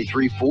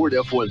 2023 Ford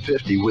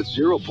F-150 with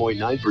 0.9%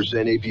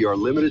 APR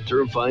limited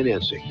term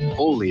financing,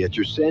 only at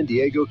your San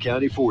Diego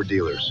County Ford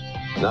dealers.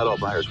 Not all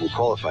buyers will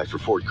qualify for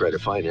Ford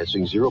credit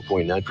financing.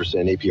 0.9%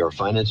 APR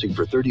financing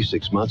for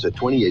 36 months at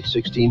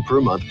 $28.16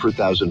 per month per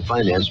thousand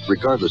financed,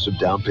 regardless of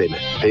down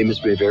payment.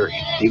 Payments may vary.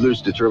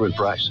 Dealers determine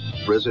price.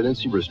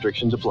 Residency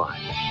restrictions apply.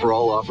 For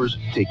all offers,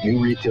 take new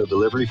retail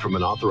delivery from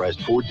an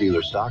authorized Ford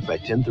dealer stock by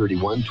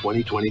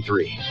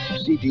 10/31/2023.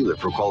 See dealer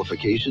for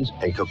qualifications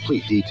and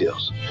complete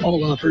details.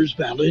 All offers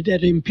valid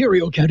at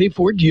Imperial County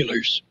Ford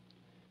dealers.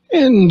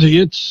 And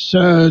it's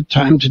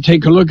time to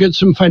take a look at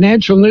some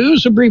financial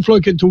news. A brief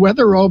look at the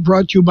weather, all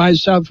brought to you by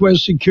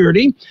Southwest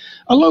Security,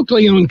 a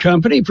locally owned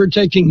company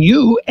protecting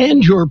you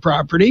and your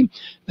property.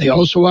 They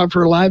also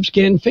offer live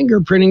scan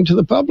fingerprinting to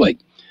the public.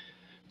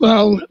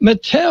 Well,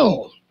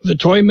 Mattel, the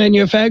toy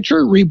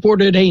manufacturer,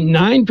 reported a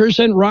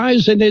 9%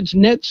 rise in its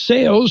net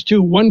sales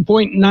to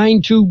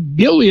 $1.92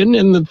 billion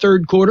in the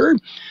third quarter,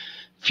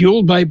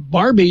 fueled by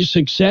Barbie's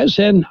success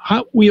and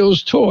Hot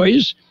Wheels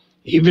toys.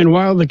 Even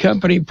while the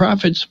company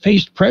profits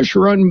faced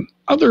pressure on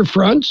other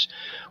fronts,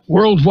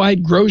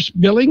 worldwide gross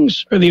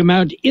billings, or the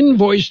amount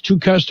invoiced to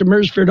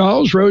customers for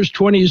dolls, rose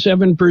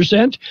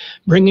 27%,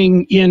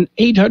 bringing in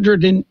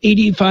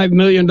 $885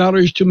 million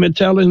to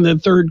Mattel in the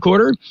third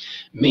quarter.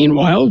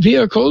 Meanwhile,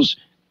 vehicles,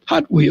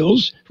 Hot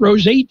Wheels,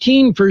 rose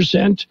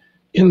 18%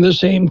 in the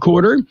same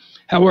quarter.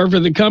 However,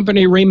 the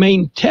company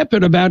remained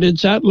tepid about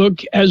its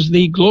outlook as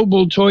the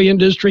global toy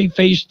industry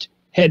faced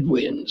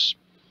headwinds.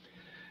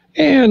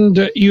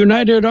 And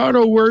United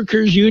Auto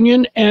Workers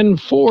Union and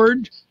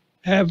Ford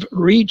have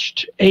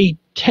reached a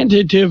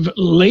tentative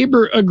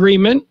labor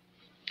agreement.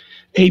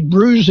 A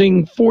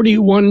bruising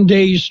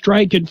 41-day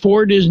strike at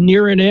Ford is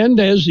near an end,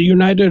 as the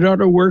United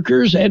Auto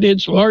Workers and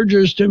its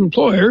largest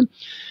employer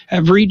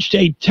have reached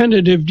a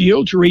tentative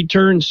deal to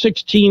return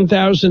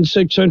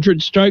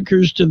 16,600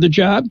 strikers to the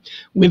job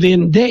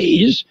within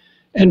days,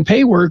 and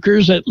pay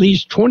workers at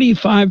least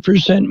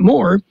 25%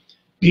 more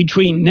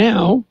between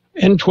now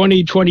and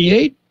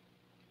 2028.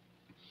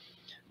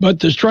 But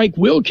the strike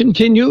will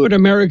continue at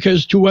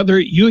America's two other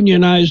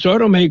unionized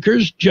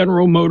automakers,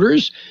 General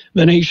Motors,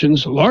 the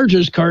nation's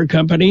largest car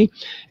company,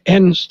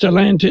 and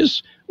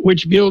Stellantis,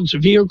 which builds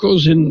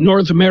vehicles in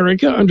North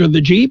America under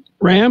the Jeep,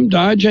 Ram,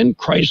 Dodge, and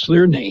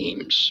Chrysler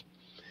names.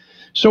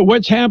 So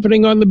what's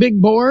happening on the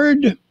big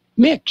board?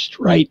 Mixed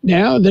right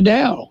now. The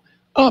Dow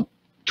up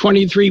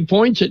 23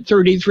 points at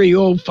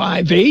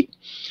 33,058.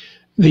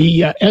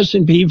 The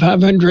S&P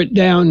 500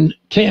 down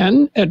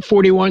 10 at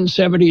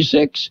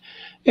 4176.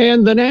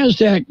 And the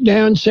NASDAQ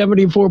down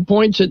 74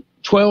 points at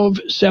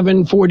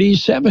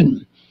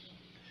 12,747.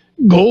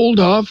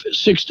 Gold off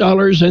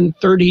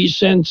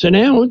 $6.30 an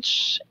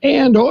ounce,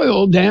 and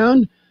oil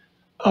down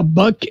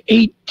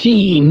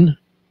 $1.18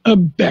 a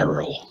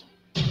barrel.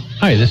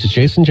 Hi, this is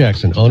Jason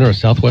Jackson, owner of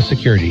Southwest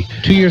Security.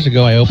 2 years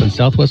ago, I opened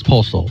Southwest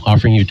Postal,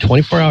 offering you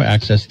 24-hour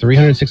access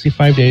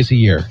 365 days a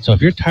year. So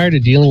if you're tired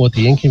of dealing with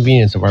the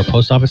inconvenience of our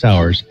post office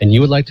hours and you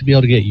would like to be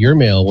able to get your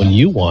mail when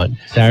you want,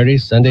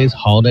 Saturdays, Sundays,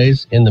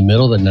 holidays, in the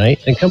middle of the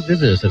night, then come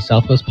visit us at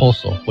Southwest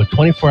Postal with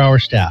 24-hour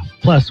staff.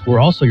 Plus, we're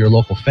also your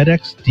local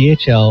FedEx,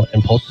 DHL,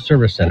 and Postal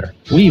Service Center.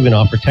 We even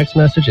offer text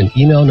message and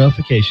email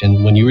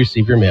notification when you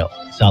receive your mail.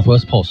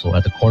 Southwest Postal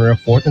at the corner of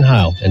 4th and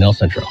Heil in El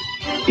Centro.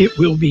 It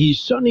will be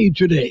sunny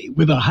today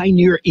with a high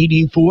near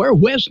 84,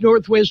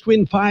 west-northwest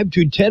wind 5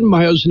 to 10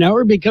 miles an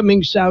hour,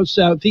 becoming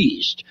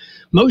south-southeast.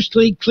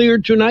 Mostly clear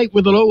tonight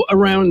with a low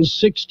around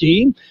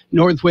 60,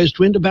 northwest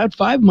wind about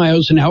 5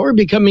 miles an hour,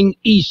 becoming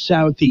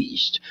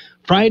east-southeast.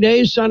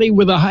 Friday, sunny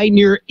with a high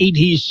near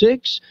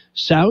 86,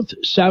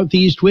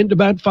 south-southeast wind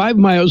about 5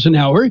 miles an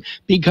hour,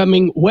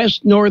 becoming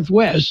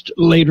west-northwest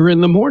later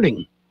in the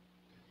morning.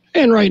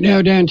 And right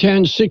now,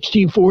 downtown,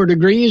 64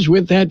 degrees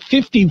with that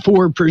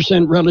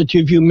 54%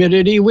 relative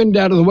humidity. Wind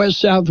out of the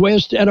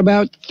west-southwest at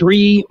about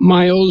 3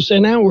 miles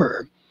an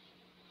hour.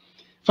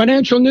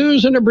 Financial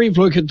news and a brief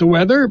look at the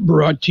weather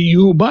brought to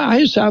you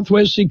by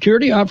Southwest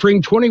Security,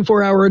 offering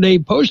 24-hour-a-day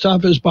post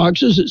office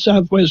boxes at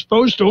Southwest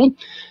Postal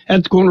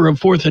at the corner of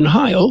 4th and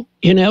Heil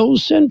in El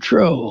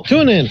Centro.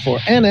 Tune in for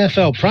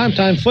NFL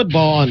primetime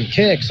football on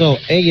Kxo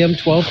AM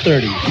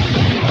 1230.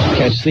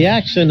 Catch the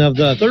action of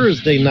the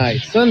Thursday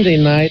night,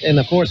 Sunday night, and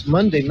of course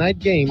Monday night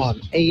game on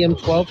AM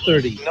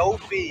 1230. No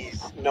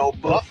fees, no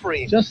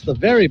buffering. Just the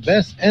very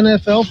best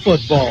NFL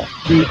football.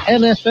 The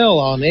NFL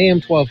on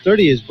AM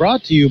 1230 is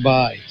brought to you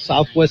by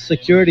Southwest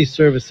Security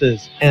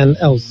Services and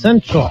El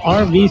Centro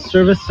RV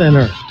Service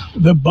Center.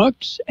 The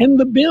Bucks and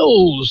the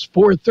Bills,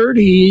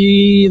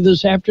 4:30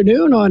 this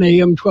afternoon on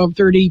AM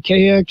 1230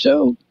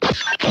 KXO.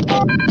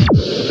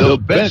 The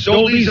best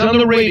oldies on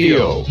the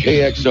radio.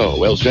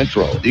 KXO, El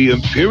Centro, the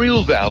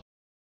Imperial Valley.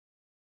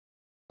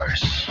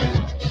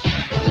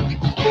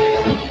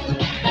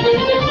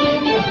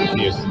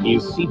 This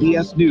is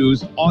CBS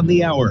News on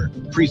the Hour,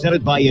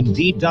 presented by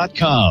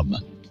Indeed.com.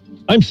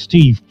 I'm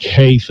Steve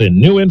Kathan.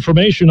 New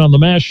information on the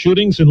mass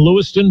shootings in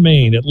Lewiston,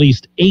 Maine. At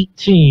least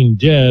 18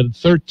 dead,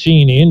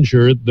 13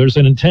 injured. There's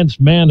an intense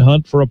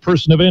manhunt for a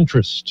person of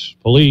interest.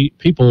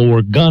 People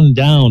were gunned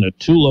down at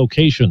 2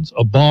 locations,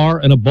 a bar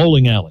and a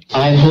bowling alley.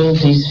 I hold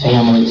these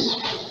families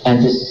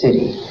and this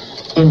city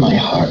in my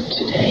heart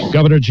today.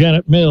 Governor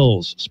Janet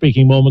Mills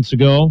speaking moments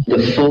ago.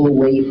 The full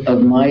weight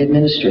of my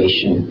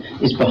administration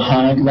is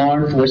behind law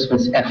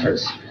enforcement's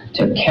efforts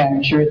to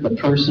capture the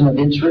person of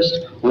interest,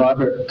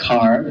 Robert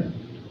Card,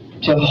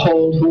 to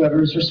hold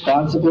whoever is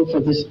responsible for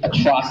this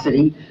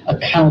atrocity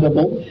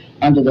accountable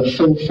under the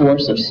full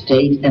force of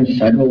state and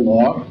federal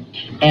law,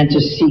 and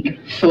to seek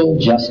full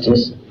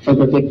justice for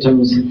the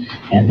victims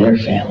and their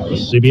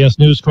families. CBS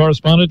News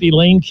correspondent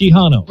Elaine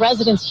Quijano.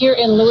 Residents here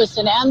in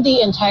Lewiston and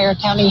the entire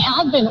county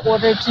have been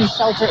ordered to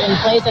shelter in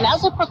place, and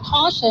as a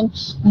precaution,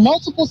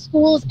 multiple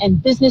schools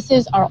and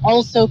businesses are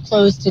also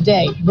closed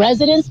today.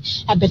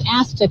 Residents have been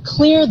asked to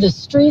clear the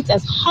streets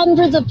as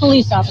hundreds of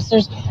police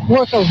officers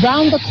work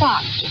around the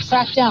clock to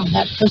track down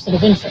that person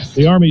of interest.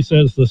 The Army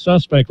says the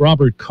suspect,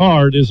 Robert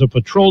Card, is a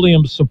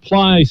petroleum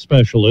supply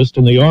specialist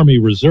in the Army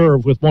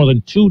Reserve with more than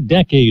 2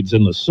 decades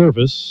in the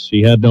service.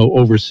 He had no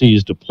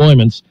overseas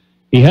deployments.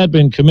 He had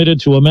been committed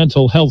to a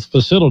mental health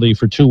facility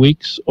for 2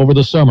 weeks over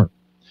the summer.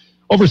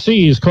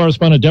 Overseas,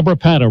 correspondent Deborah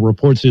Patta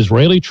reports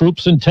Israeli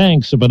troops and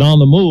tanks have been on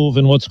the move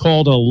in what's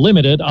called a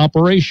limited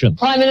operation.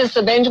 Prime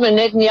Minister Benjamin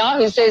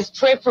Netanyahu says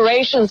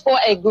preparations for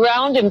a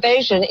ground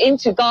invasion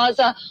into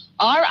Gaza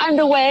are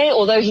underway,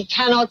 although he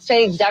cannot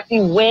say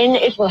exactly when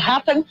it will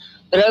happen.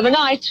 But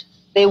overnight,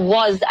 there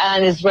was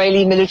an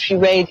Israeli military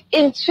raid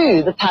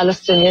into the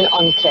Palestinian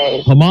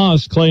enclave.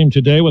 Hamas claimed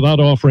today,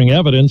 without offering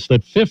evidence,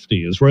 that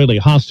 50 Israeli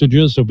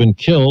hostages have been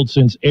killed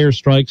since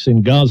airstrikes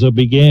in Gaza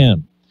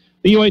began.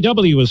 The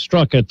UAW has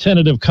struck a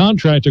tentative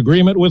contract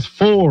agreement with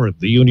Ford.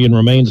 The union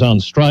remains on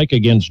strike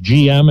against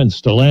GM and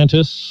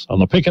Stellantis. On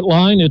the picket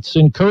line, it's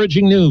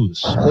encouraging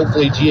news.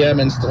 Hopefully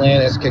GM and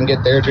Stellantis can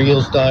get their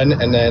deals done,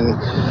 and then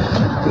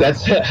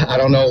that's it. I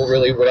don't know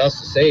really what else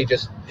to say.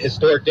 Just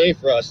historic day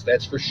for us,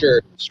 that's for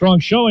sure. Strong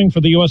showing for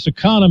the U.S.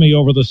 economy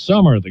over the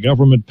summer. The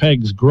government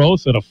pegs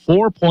growth at a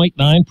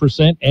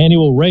 4.9%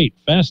 annual rate,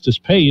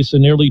 fastest pace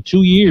in nearly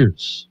 2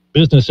 years.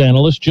 Business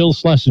analyst Jill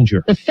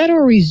Schlesinger. The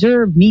Federal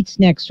Reserve meets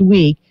next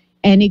week,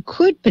 and it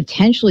could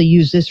potentially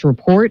use this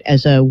report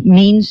as a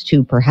means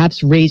to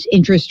perhaps raise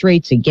interest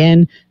rates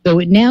again, though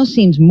it now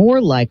seems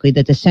more likely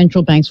that the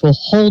central banks will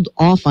hold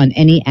off on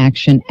any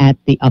action at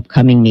the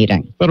upcoming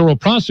meeting. Federal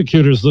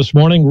prosecutors this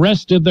morning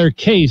rested their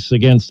case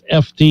against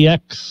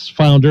FTX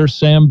founder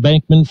Sam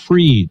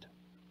Bankman-Fried.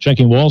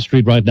 Checking Wall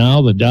Street right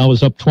now, the Dow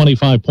is up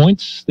 25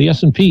 points. The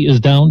S&P is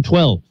down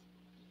 12.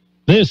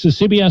 This is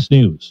CBS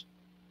News.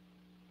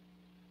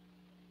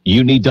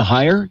 You need to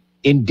hire?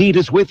 Indeed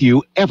is with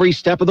you every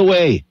step of the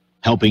way,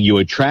 helping you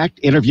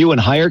attract, interview,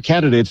 and hire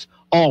candidates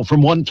all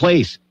from one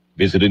place.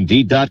 Visit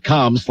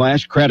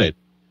Indeed.com/credit.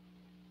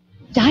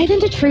 Dive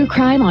into true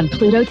crime on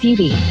Pluto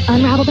TV.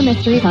 Unravel the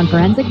mysteries on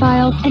Forensic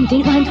Files and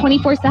Dateline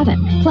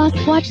 24/7. Plus,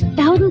 watch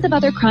thousands of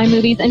other crime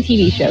movies and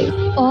TV shows,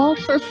 all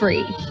for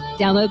free.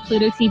 Download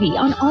Pluto TV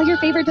on all your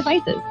favorite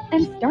devices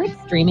and start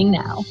streaming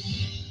now.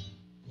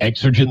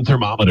 Exergen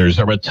thermometers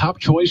are a top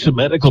choice of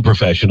medical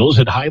professionals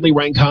at highly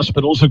ranked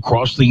hospitals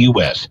across the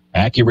U.S.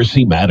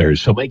 Accuracy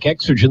matters, so make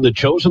Exergen the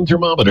chosen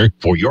thermometer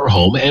for your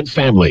home and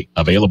family.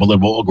 Available at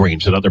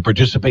Walgreens and other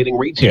participating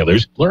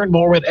retailers. Learn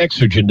more at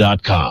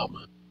Exergen.com.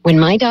 When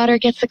my daughter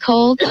gets a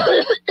cold,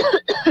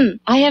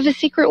 I have a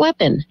secret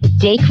weapon.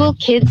 Dayquil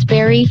Kids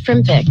Berry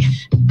from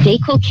Vicks.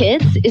 Dayquil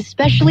Kids is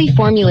specially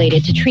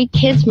formulated to treat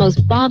kids'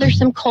 most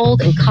bothersome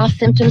cold and cough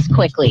symptoms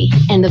quickly.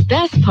 And the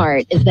best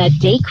part is that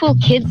Dayquil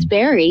Kids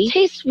Berry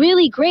tastes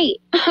really great.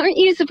 Aren't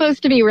you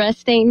supposed to be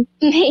resting?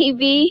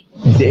 Maybe.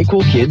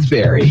 Dayquil Kids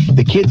Berry.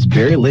 The kids'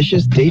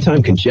 berry-licious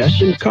daytime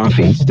congestion,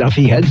 coughing,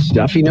 stuffy head,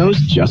 stuffy nose,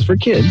 just for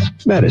kids.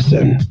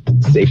 Medicine.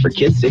 Safe for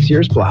kids 6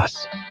 years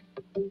plus.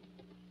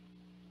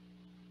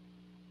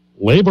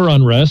 Labor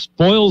unrest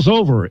boils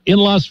over in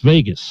Las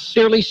Vegas.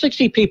 Nearly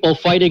 60 people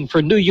fighting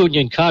for new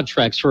union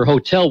contracts for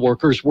hotel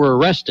workers were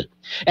arrested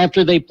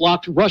after they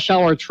blocked rush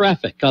hour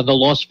traffic on the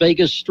Las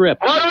Vegas Strip.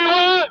 What do we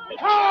want?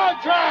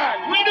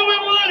 Contract! When do we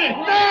want it?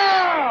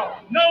 Now!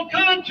 No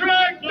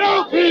contract,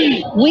 no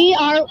fee! We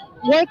are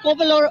work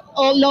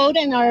overload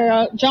in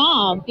our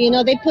job. You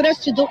know, they put us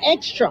to do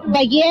extra,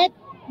 but yet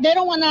they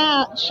don't want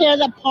to share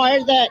the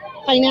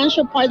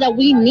financial part that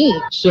we need.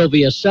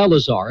 Sylvia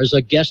Salazar is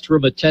a guest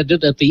room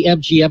attendant at the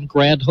MGM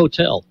Grand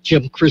Hotel.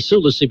 Jim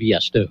Crisula,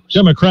 CBS News.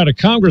 Democratic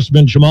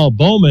Congressman Jamal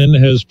Bowman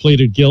has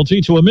pleaded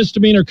guilty to a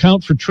misdemeanor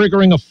count for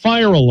triggering a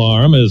fire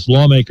alarm as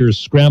lawmakers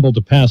scrambled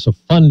to pass a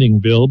funding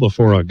bill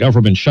before a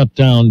government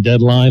shutdown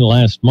deadline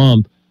last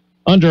month.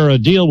 Under a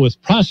deal with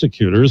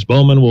prosecutors,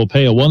 Bowman will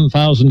pay a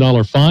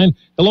 $1,000 fine.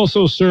 He'll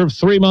also serve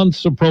 3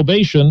 months of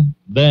probation.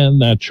 Then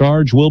that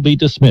charge will be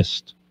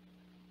dismissed.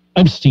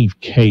 I'm Steve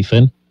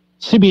Kathan,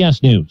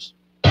 CBS News.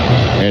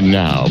 And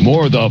now,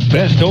 more of the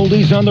best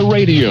oldies on the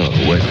radio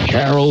with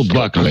Carroll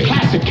Buckley.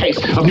 Classic case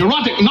of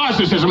neurotic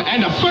narcissism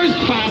and a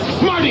first-class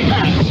smarty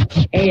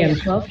pants. AM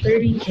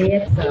 1230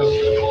 KXO.